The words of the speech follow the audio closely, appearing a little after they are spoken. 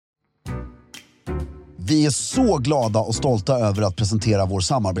Vi är så glada och stolta över att presentera vår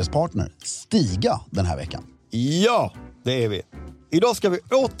samarbetspartner Stiga den här veckan. Ja, det är vi. Idag ska vi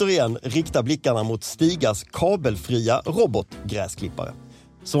återigen rikta blickarna mot Stigas kabelfria robotgräsklippare.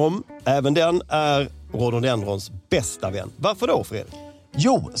 Som även den är rhododendrons bästa vän. Varför då, Fredrik?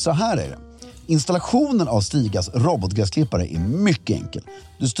 Jo, så här är det. Installationen av Stigas robotgräsklippare är mycket enkel.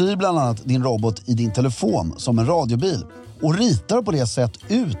 Du styr bland annat din robot i din telefon som en radiobil och ritar på det sätt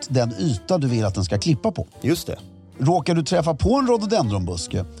ut den yta du vill att den ska klippa på. Just det. Råkar du träffa på en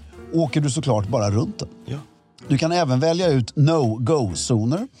rhododendronbuske åker du såklart bara runt den. Ja. Du kan även välja ut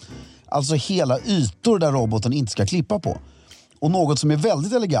no-go-zoner, alltså hela ytor där roboten inte ska klippa på. Och något som är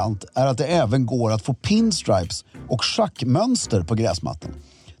väldigt elegant är att det även går att få pinstripes och schackmönster på gräsmattan.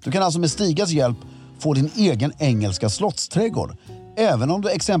 Du kan alltså med Stigas hjälp få din egen engelska slottsträdgård, även om du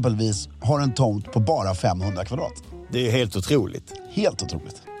exempelvis har en tomt på bara 500 kvadrat. Det är helt otroligt. Helt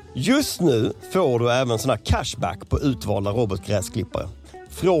otroligt. Just nu får du även såna cashback på utvalda robotgräsklippare.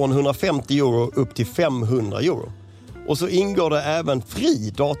 Från 150 euro upp till 500 euro. Och så ingår det även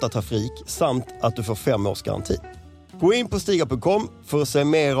fri datatrafik samt att du får 5 års garanti. Gå in på stiga.com för att se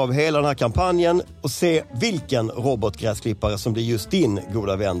mer av hela den här kampanjen och se vilken robotgräsklippare som blir just din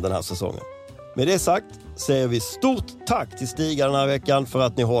goda vän den här säsongen. Med det sagt säger vi stort tack till Stiga den här veckan för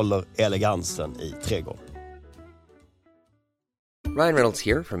att ni håller elegansen i trädgården. Ryan Reynolds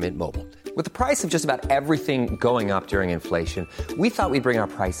here from Mint Mobile. With the price of just about everything going up during inflation, we thought we'd bring our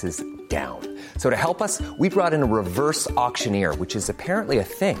prices down. So to help us, we brought in a reverse auctioneer, which is apparently a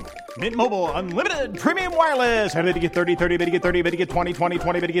thing. Mint Mobile Unlimited Premium Wireless. How to get 30, 30, bit to get 30, bit to get 20, 20,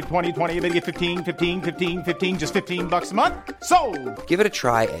 20, bit to get 20, 20, bit to get 15, 15, 15, 15, just $15 a month? Sold! Give it a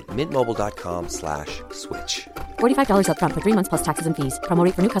try at mintmobile.com/switch. $45 up front for 3 months plus taxes and fees. Promo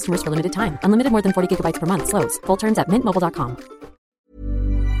rate for new customers for limited time. Unlimited more than 40 gigabytes per month. Slows full terms at mintmobile.com.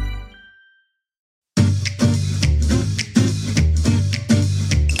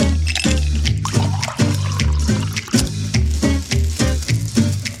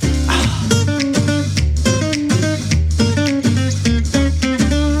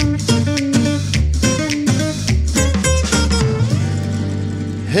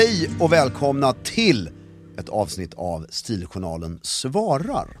 Hej och välkomna till ett avsnitt av Stiljournalen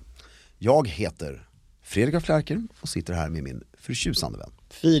svarar. Jag heter Fredrik af Klerker och sitter här med min förtjusande vän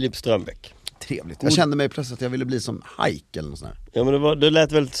Filip Strömbäck. Trevligt. Jag kände mig plötsligt att jag ville bli som Hike eller något sånt där. Ja, men det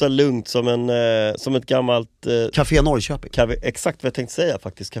lät väldigt så lugnt som ett gammalt Café Norrköping. Exakt vad jag tänkte säga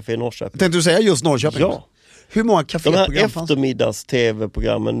faktiskt, Café Norrköping. Tänkte du säga just Norrköping? Ja. Hur många De här kaféprogram fanns?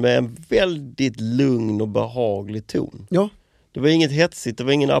 eftermiddags-tv-programmen med en väldigt lugn och behaglig ton. Ja. Det var inget hetsigt, det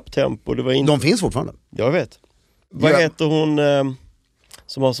var ingen uptempo, det var inte... De finns fortfarande. Jag vet. Vad heter hon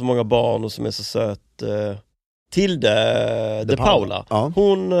som har så många barn och som är så söt? Tilde de Paula. Ja.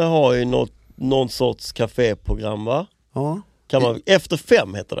 Hon har ju någon sorts kaféprogram, va? Ja. Kan man, efter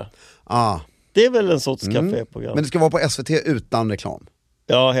 5 heter det. Det är väl en sorts kaféprogram. Men det ska vara på SVT utan reklam.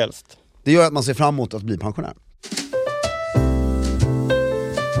 Ja, helst. Det gör att man ser fram emot att bli pensionär.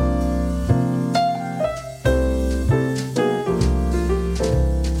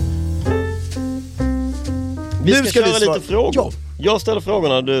 Vi ska köra lite frågor. Ja. Jag ställer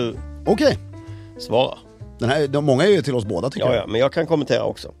frågorna, du Okej. svarar. Många är ju till oss båda tycker jag. Ja, men jag kan kommentera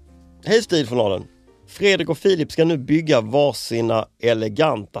också. Hej Stiljournalen. Fredrik och Filip ska nu bygga varsina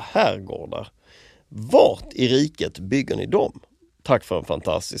eleganta herrgårdar. Vart i riket bygger ni dem? Tack för en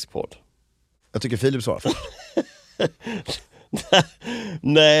fantastisk podd. Jag tycker Filip svarar först.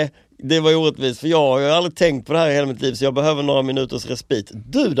 Nej, det var orättvist. För jag har ju aldrig tänkt på det här i hela mitt liv. Så jag behöver några minuters respit.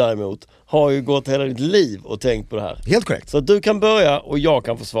 Du däremot har ju gått hela ditt liv och tänkt på det här. Helt korrekt. Så du kan börja och jag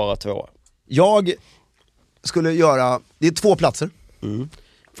kan få svara 2. Jag skulle göra, det är 2 platser.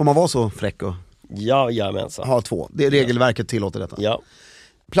 Får man vara så fräck och Jajamensan. ha 2? Det är regelverket tillåter detta. Ja.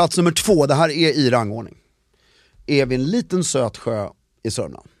 Plats nummer 2, det här är i rangordning. Är vi en liten söt sjö i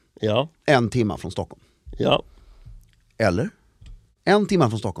Sörmland. Ja. 1 timme från Stockholm. Ja. Eller 1 timme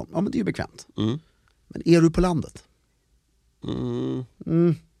från Stockholm. Ja, men det är ju bekvämt. Men är du på landet?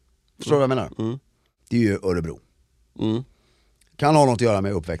 Förstår du vad jag menar? Det är ju Örebro. Kan ha något att göra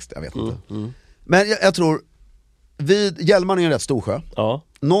med uppväxt, jag vet inte. Men jag tror Hjälmaren är en rätt stor sjö. Ja.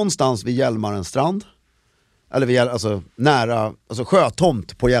 Någonstans vid Hjälmarens strand. Eller alltså nära, alltså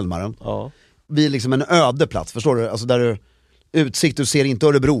sjötomt på Hjälmaren. Ja. Vid liksom en öde plats, förstår du? Alltså där utsikt, du ser inte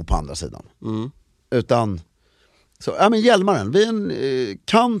Örebro på andra sidan. Utan så, ja men Hjälmaren, vid en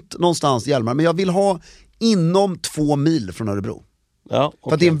kant någonstans Hjälmaren. Men jag vill ha inom 2 mil från Örebro. Ja, okay.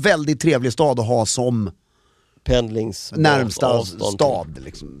 För att det är en väldigt trevlig stad att ha som närmsta stad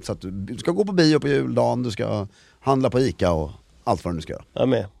liksom. Så att du ska gå på bio på juldagen, du ska handla på Ica och allt vad du ska göra. Jag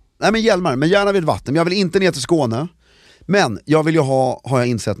med. Nej men Hjälmaren, men gärna vid vatten. Jag vill inte ner till Skåne. Men jag vill ju ha, har jag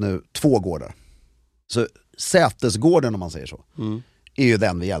insett nu, 2 gårdar. Så Sätesgården, om man säger så, är ju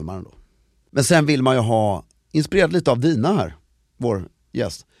den vid Hjälmaren då. Men sen vill man ju ha, inspirerat lite av Dina här, vår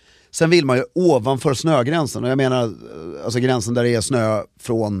gäst. Sen vill man ju ovanför snögränsen, och jag menar alltså gränsen där det är snö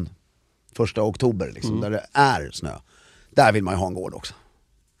från 1 oktober liksom, där det är snö. Där vill man ju ha en gård också.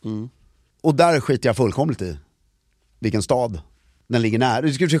 Och där skiter jag fullkomligt i vilken stad den ligger nära.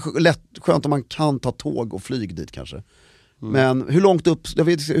 Det skulle vara lätt, skönt om man kan ta tåg och flyg dit kanske. Men hur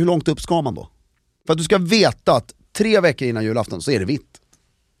långt upp ska man då? För att du ska veta att 3 veckor innan julafton så är det vitt.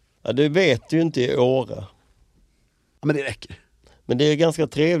 Ja, det vet du ju inte i Åre. Ja, men det räcker. Men det är ganska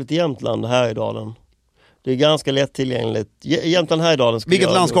trevligt i Jämtland, Härjedalen. Det är ganska lättillgängligt. Jämtland, Härjedalen.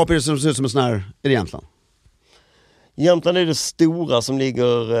 Vilket landskap är det som ser ut som en sån här, är det Jämtland? Jämtland är det stora som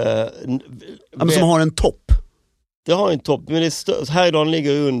ligger... men som har en topp. Det har en topp, men Härjedalen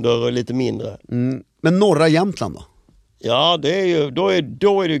ligger under och lite mindre. Men norra Jämtland då? Ja, det är ju, då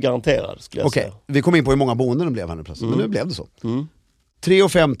är det ju garanterat, skulle jag säga. Vi kom in på hur många boenden det blev här nu plötsligt, men nu blev det så.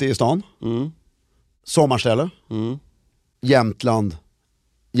 3,50 i stan. Sommarställe. Jämtland,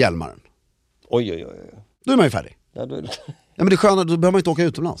 Hjälmaren. Oj. Då är man ju färdig. Ja, då är det... Ja, men det är skönt, då behöver man inte åka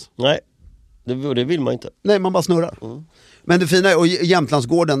utomlands. Nej, det vill man inte. Nej, man bara snurrar. Men det fina är, och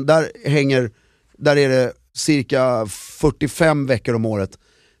Jämtlandsgården, där är det cirka 45 veckor om året.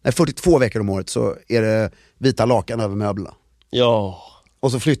 Nej, 42 veckor om året så är det vita lakan över möblerna. Ja.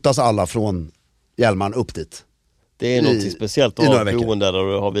 Och så flyttas alla från Hjälmaren upp dit. Det är något speciellt att ha ett boende där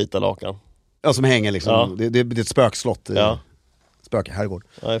du har vita lakan. Ja, som hänger liksom. Ja. Det är ett spökslott. Ja. Spökherrgård.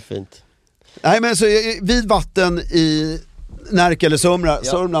 Ja, det är fint. Nej, men så vid vatten i Närke eller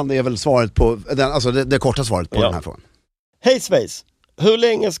Sörmland är väl svaret på det korta svaret på den här frågan. Hej Svejs, hur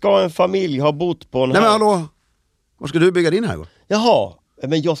länge ska en familj ha bott på en Nej men hallå, var ska du bygga din herrgård? Jaha,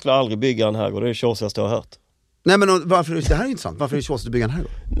 men jag skulle aldrig bygga en herrgård, det är det tjåsigaste jag har hört. Nej men varför, det här är intressant, varför är det tjåsigt att bygga en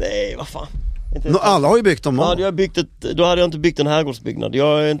herrgård? Nej, vad fan. Alla har ju byggt dem. Då hade jag inte byggt en herrgårdsbyggnad.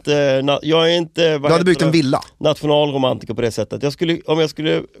 Jag är inte du hade byggt en villa. Nationalromantiker på det sättet. Om jag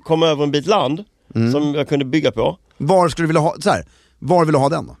skulle komma över en bit land som jag kunde bygga på. Var skulle du vilja ha, var vill du ha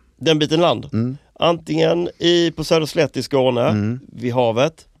den då? Den biten land. Antingen på Söderslätt i Skåne, vid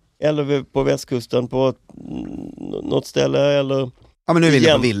havet, eller på västkusten på något ställe, eller... Ja, men nu vill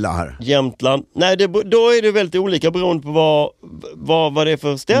jag på villa här. Jämtland. Nej, då är det väldigt olika beroende på vad det är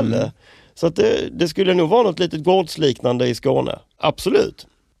för ställe. Så att det skulle nog vara något litet gårdsliknande i Skåne. Absolut.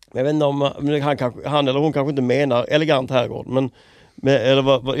 Jag vet inte om han eller hon kanske inte menar elegant herrgård, men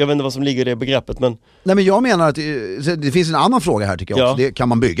jag vet inte vad som ligger i det begreppet, men... Nej, men jag menar att det finns en annan fråga här tycker jag också. Kan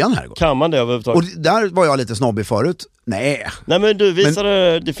man bygga en herrgård? Kan man det överhuvudtaget? Och där var jag lite snobbig förut. Nej, men du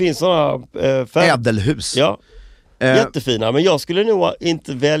visade, det finns sådana ädelhus. Ja. Jättefina, men jag skulle nog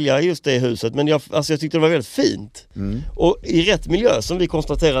inte välja just det huset, men jag tyckte det var väldigt fint. Och i rätt miljö, som vi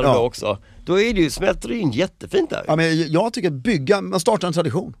konstaterade då också, då är det ju, smälter det in jättefint där. Ja, men jag tycker att man startar en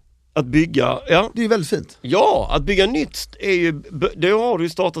tradition. Att bygga, ja. Det är ju väldigt fint. Ja, att bygga nytt är ju, då har du ju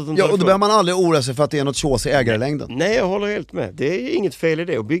startat en tradition. Ja, och då behöver man aldrig oroa sig för att det är något tjås i ägarlängden. Nej, jag håller helt med. Det är inget fel i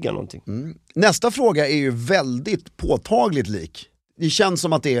det att bygga någonting. Nästa fråga är ju väldigt påtagligt lik. Det känns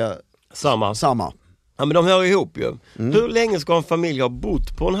som att det är samma. Ja, men de hör ihop ju. Hur länge ska en familj ha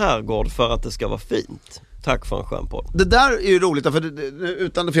bott på en herrgård för att det ska vara fint? Tack för en skön podd. Det där är ju roligt,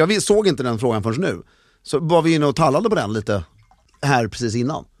 för jag såg inte den frågan förrän nu. Så var vi inne och tallade på den lite här precis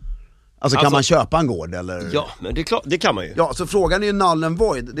innan. Alltså kan man köpa en gård eller? Ja, men det är klart, det kan man ju. Ja, så frågan är ju null and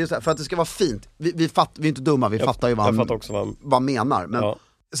void. Det är så här, för att det ska vara fint. Vi är inte dumma, vi fattar ju vad han menar. Men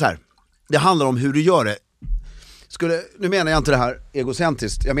så här, det handlar om hur du gör det. Nu menar jag inte det här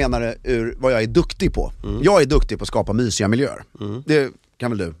egocentriskt. Jag menar det ur vad jag är duktig på. Jag är duktig på att skapa mysiga miljöer. Det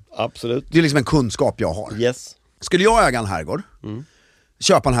kan väl du? Absolut. Det är liksom en kunskap jag har. Yes. Skulle jag äga en herrgård,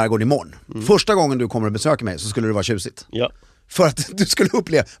 köpa en herrgård imorgon. Första gången du kommer och besöker mig så skulle det vara tjusigt. Ja. För att du skulle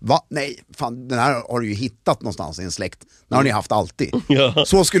uppleva, nej, fan, den här har du ju hittat någonstans i en släkt. Den har ni haft alltid. Ja.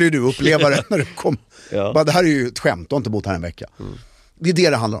 Så skulle du uppleva det när du kom. Ja. Bara, det här är ju ett skämt, du har inte bott här en vecka. Det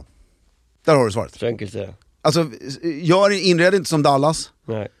är det handlar om. Där har du svaret. Så enkelt är det. Alltså, inred inte som Dallas.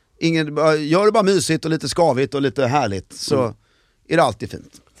 Nej. Gör det bara mysigt och lite skavigt och lite härligt, så är det alltid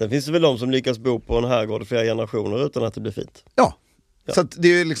fint. Sen finns det väl de som lyckas bo på en herrgård i flera generationer utan att det blir fint. Ja. Så att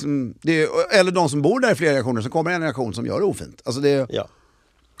det är liksom, eller de som bor där i flera generationer, så kommer en generation som gör det ofint. Alltså det... Ja.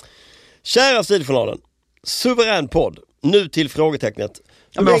 Kära Stiljournalen, suverän podd. Nu till frågetecknet.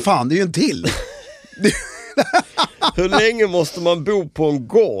 Ja, men vad fan, det är ju en till. Hur länge måste man bo på en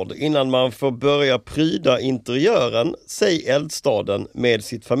gård innan man får börja pryda interiören, säg eldstaden, med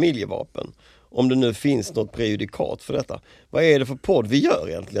sitt familjevapen? om det nu finns något prejudikat för detta. Vad är det för podd vi gör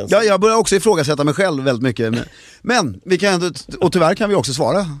egentligen? Ja, jag börjar också ifrågasätta mig själv väldigt mycket. Men vi kan ändå, och tyvärr kan vi också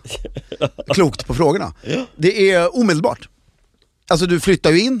svara klokt på frågorna. Ja. Det är omedelbart. Alltså du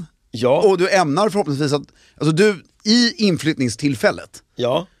flyttar ju in och du ämnar förhoppningsvis att, alltså du i inflyttningstillfället,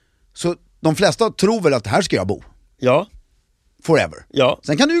 så de flesta tror väl att här ska jag bo. Ja. Forever. Ja.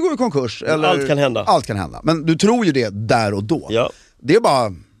 Sen kan du ju gå i konkurs. Eller, allt kan hända. Allt kan hända. Men du tror ju det där och då. Ja. Det är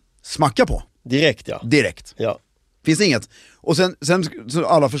bara smacka på. Direkt, ja. Direkt. Ja. Finns inget. Och sen så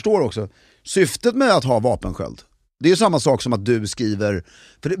alla förstår också, syftet med att ha vapensköld, det är ju samma sak som att du skriver,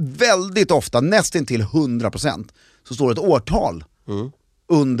 för det är väldigt ofta, nästintill 100%, så står det ett årtal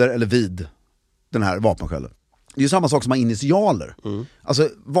under eller vid den här vapenskölden. Det är ju samma sak som att ha initialer. Alltså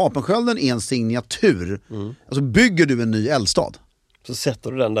vapenskölden är en signatur. Alltså bygger du en ny eldstad, så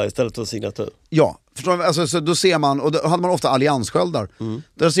sätter du den där istället för en signatur. Ja, förstår du? Alltså, så då ser man, och då hade man ofta allianssköldar.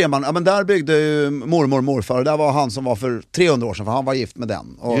 Där ser man, ja men där byggde ju mormor och morfar, där var han som var för 300 år sedan, för han var gift med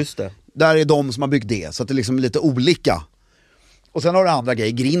den. Och just det. Där är de som har byggt det, så att det är liksom lite olika. Och sen har du andra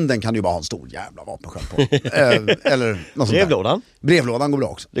grejer, grinden kan du ju bara ha en stor jävla vapensköld på. Eller något sånt där. Brevlådan går bra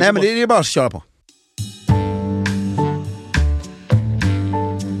också. Nej men det är bara att köra på.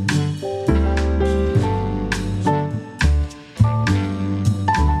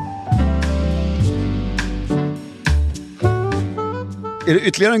 Är det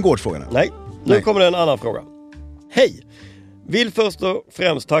ytterligare en gårdsfråga nu? Nej, nu kommer det en annan fråga. Hej! Vill först och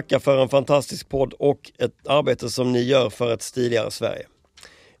främst tacka för en fantastisk podd och ett arbete som ni gör för ett stiligare Sverige.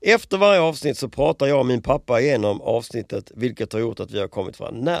 Efter varje avsnitt så pratar jag och min pappa igenom avsnittet, vilket har gjort att vi har kommit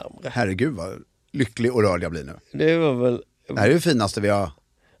varandra närmare. Herregud vad lycklig och rörd jag blir nu. Det var väl... Det här är det finaste vi har...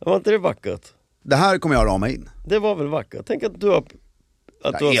 Var inte det vackert? Det här kommer jag rama in. Det var väl vackert. Tänk att du har...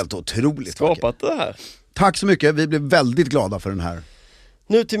 Att du har helt otroligt skapat vackert. Det här. Tack så mycket, vi blev väldigt glada för den här.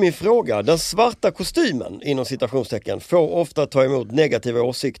 Nu till min fråga. Den svarta kostymen, inom citationstecken, får ofta ta emot negativa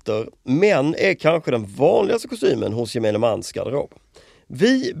åsikter, men är kanske den vanligaste kostymen hos gemene mans garderob.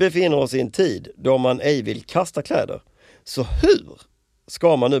 Vi befinner oss i en tid då man ej vill kasta kläder. Så hur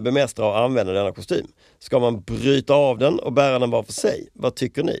ska man nu bemästra och använda denna kostym? Ska man bryta av den och bära den var för sig? Vad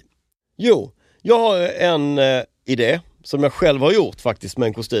tycker ni? Jo, jag har en idé som jag själv har gjort faktiskt med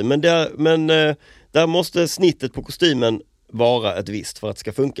en kostym. Men där måste snittet på kostymen vara ett visst för att det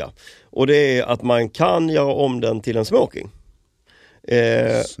ska funka. Och det är att man kan göra om den till en smoking.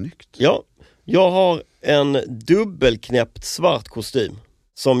 Snyggt. Ja, jag har en dubbelknäppt svart kostym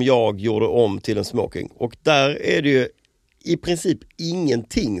som jag gjorde om till en smoking. Och där är det ju i princip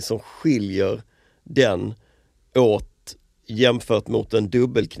ingenting som skiljer den åt jämfört mot en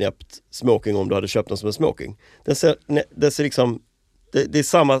dubbelknäppt smoking om du hade köpt den som en smoking. Det ser liksom,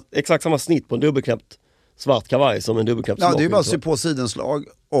 det är exakt samma snitt på en dubbelknäppt svart kavaj som en dubbelknäppt smoking. Ja, det är bara att sy på sidenslag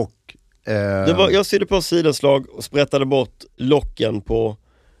och... Jag sydde på sidenslag och sprättade bort locken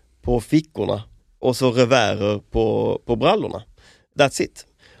på fickorna och så revärer på brallorna. That's it.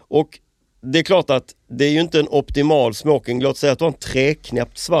 Och det är klart att det är ju inte en optimal smoking. Låt säga att du har en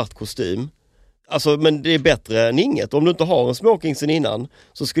treknäppt svart kostym. Alltså, men det är bättre än inget. Om du inte har en smoking sen innan,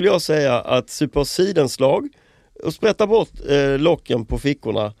 så skulle jag säga att sy på sidenslag och sprätta bort locken på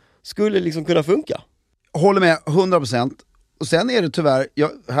fickorna skulle liksom kunna funka. Håller med 100%. Och sen är det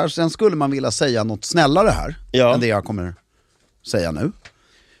tyvärr, sen skulle man vilja säga något snällare här än det jag kommer säga nu.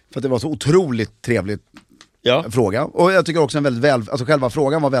 För att det var så otroligt trevligt fråga. Och jag tycker också alltså själva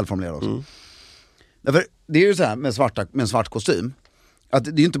frågan var välformulerad också. Därför, det är ju så här med en svart kostym, att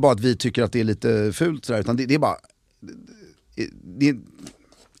det är ju inte bara att vi tycker att det är lite fult sådär, utan det är bara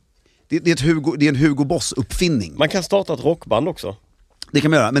det är en Hugo Boss uppfinning. Man kan starta ett rockband också. Det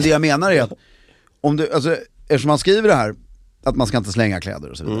kan man göra, men det jag menar är att om du, alltså, eftersom man skriver det här att man ska inte slänga kläder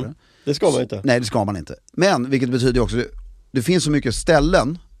och så vidare. Det ska man inte. Nej, det ska man inte. Men vilket betyder också, det finns så mycket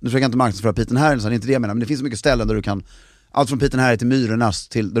ställen, nu försöker jag inte marknadsföra Piten här, så det är inte det jag menar, men det finns så mycket ställen där du kan, allt från Piten här till Myrornas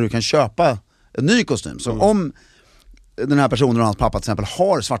till där du kan köpa en ny kostym. Så om den här personen och hans pappa till exempel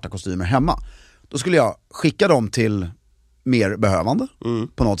har svarta kostymer hemma, då skulle jag skicka dem till mer behövande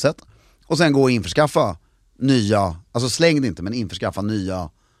på något sätt. Och sen gå och införskaffa nya, alltså släng det inte, men införskaffa nya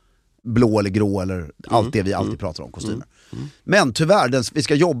blå eller grå eller allt det vi alltid pratar om, kostymer. Men tyvärr, vi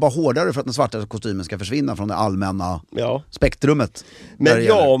ska jobba hårdare för att den svarta kostymen ska försvinna från det allmänna spektrumet. Men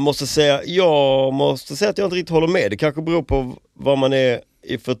jag måste säga att jag inte riktigt håller med. Det kanske beror på vad man är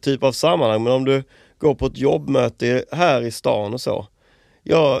i för typ av sammanhang. Men om du går på ett jobbmöte här i stan och så.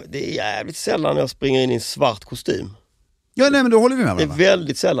 Ja, det är jävligt sällan jag springer in i en svart kostym. Ja, nej, men då håller vi med varandra. Det är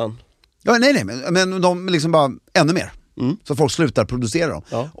väldigt sällan. Ja, nej, men de liksom bara ännu mer. Så folk slutar producera dem.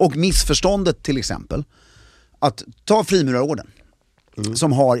 Ja. Och missförståndet till exempel, att ta Frimurarorden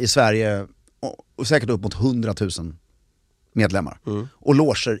som har i Sverige och säkert upp mot 100 000 medlemmar. Och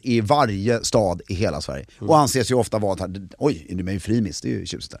loger i varje stad i hela Sverige. Och anses ju ofta vara att, oj, är du med i Frimis? Det är ju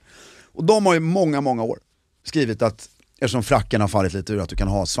tjusigt där. Och de har ju många, många år skrivit att eftersom fracken har fallit lite ur, att du kan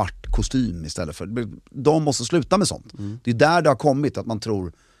ha svart kostym istället för. De måste sluta med sånt. Det är där det har kommit att man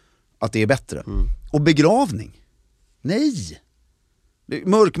tror att det är bättre. Och begravning? Nej!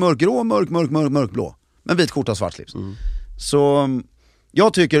 Mörkgrå, mörkblå. Men vit skjorta och svart slips. Så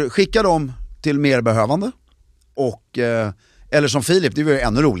jag tycker, skicka dem till mer behövande. Och, eller som Filip, det är ju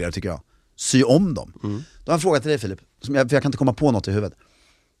ännu roligare tycker jag. Sy om dem. Då har jag en fråga till dig Filip, för jag kan inte komma på något i huvudet.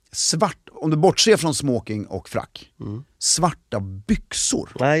 Svart, om du bortser från smoking och frack. Svarta byxor.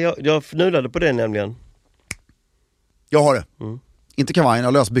 Nej, jag fnulade på det nämligen. Jag har det. Inte kavajen, jag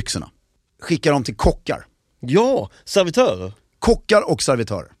har löst byxorna. Skicka dem till kockar. Ja, servitörer. Kockar och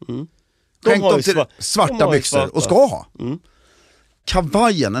servitörer. har Skänk dem ju till svarta byxor svarta. och ska ha.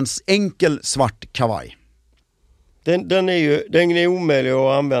 Kavajen, en enkel svart kavaj. Den är omöjlig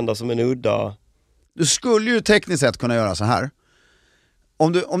att använda som en udda. Du skulle ju tekniskt sett kunna göra så här.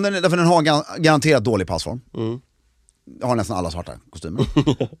 Om den, därför den har garanterat dålig passform. Jag har nästan alla svarta kostymer.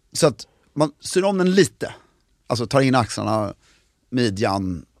 Så att man syr om den lite. Alltså tar in axlarna,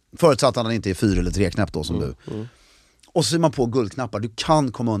 midjan, förutsatt att den inte är 4 eller 3 knäpp då som du. Och så syr man på guldknappar. Du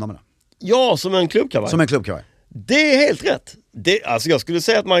kan komma undan med det. Ja, som en klubbkavaj. Som en klubbkavaj. Det är helt rätt. Alltså jag skulle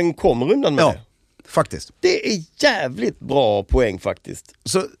säga att man kommer undan med det. Faktiskt. Det är jävligt bra poäng faktiskt.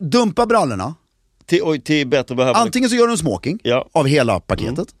 Så dumpa brallorna. Till bättre behövande. Antingen så gör du en smoking av hela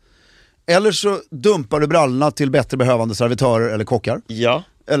paketet. Eller så dumpar du brallorna till bättre behövande servitörer eller kockar. Ja.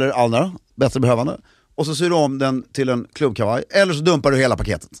 Eller andra bättre behövande. Och så syr du om den till en klubbkavaj. Eller så dumpar du hela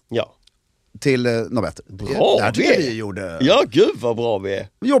paketet. Ja. Till något bättre. Bra, där tycker vi gjorde. Ja, gud vad bra vi är.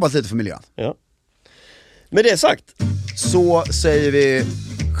 Vi jobbat lite för miljön. Ja. Med det sagt så säger vi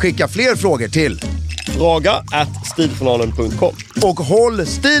skicka fler frågor till fråga@stiljournalen.com. Och håll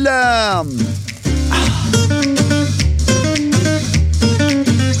stilen!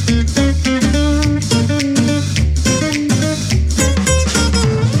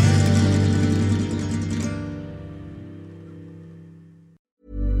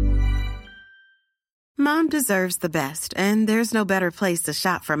 Mom deserves the best, and there's no better place to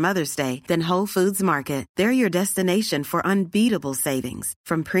shop for Mother's Day than Whole Foods Market. They're your destination for unbeatable savings,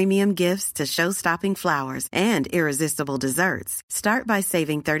 from premium gifts to show-stopping flowers and irresistible desserts. Start by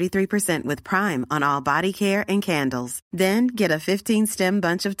saving 33% with Prime on all body care and candles. Then get a 15-stem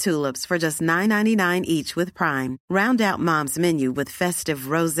bunch of tulips for just $9.99 each with Prime. Round out Mom's menu with festive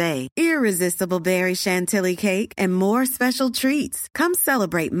rosé, irresistible berry chantilly cake, and more special treats. Come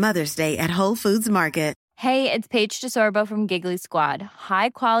celebrate Mother's Day at Whole Foods Market. Hey, it's Paige DeSorbo from Giggly Squad.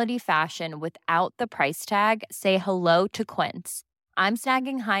 High quality fashion without the price tag. Say hello to Quince. I'm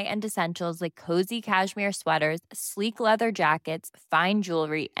snagging high-end essentials like cozy cashmere sweaters, sleek leather jackets, fine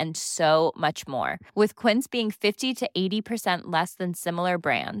jewelry, and so much more. With Quince being 50 to 80% less than similar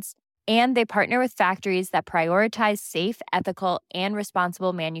brands. And they partner with factories that prioritize safe, ethical, and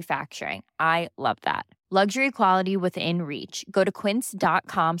responsible manufacturing. I love that. Luxury quality within reach. Go to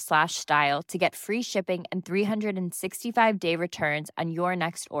quince.com/style to get free shipping and 365-day returns on your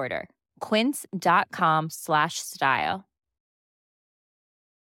next order. Quince.com/style.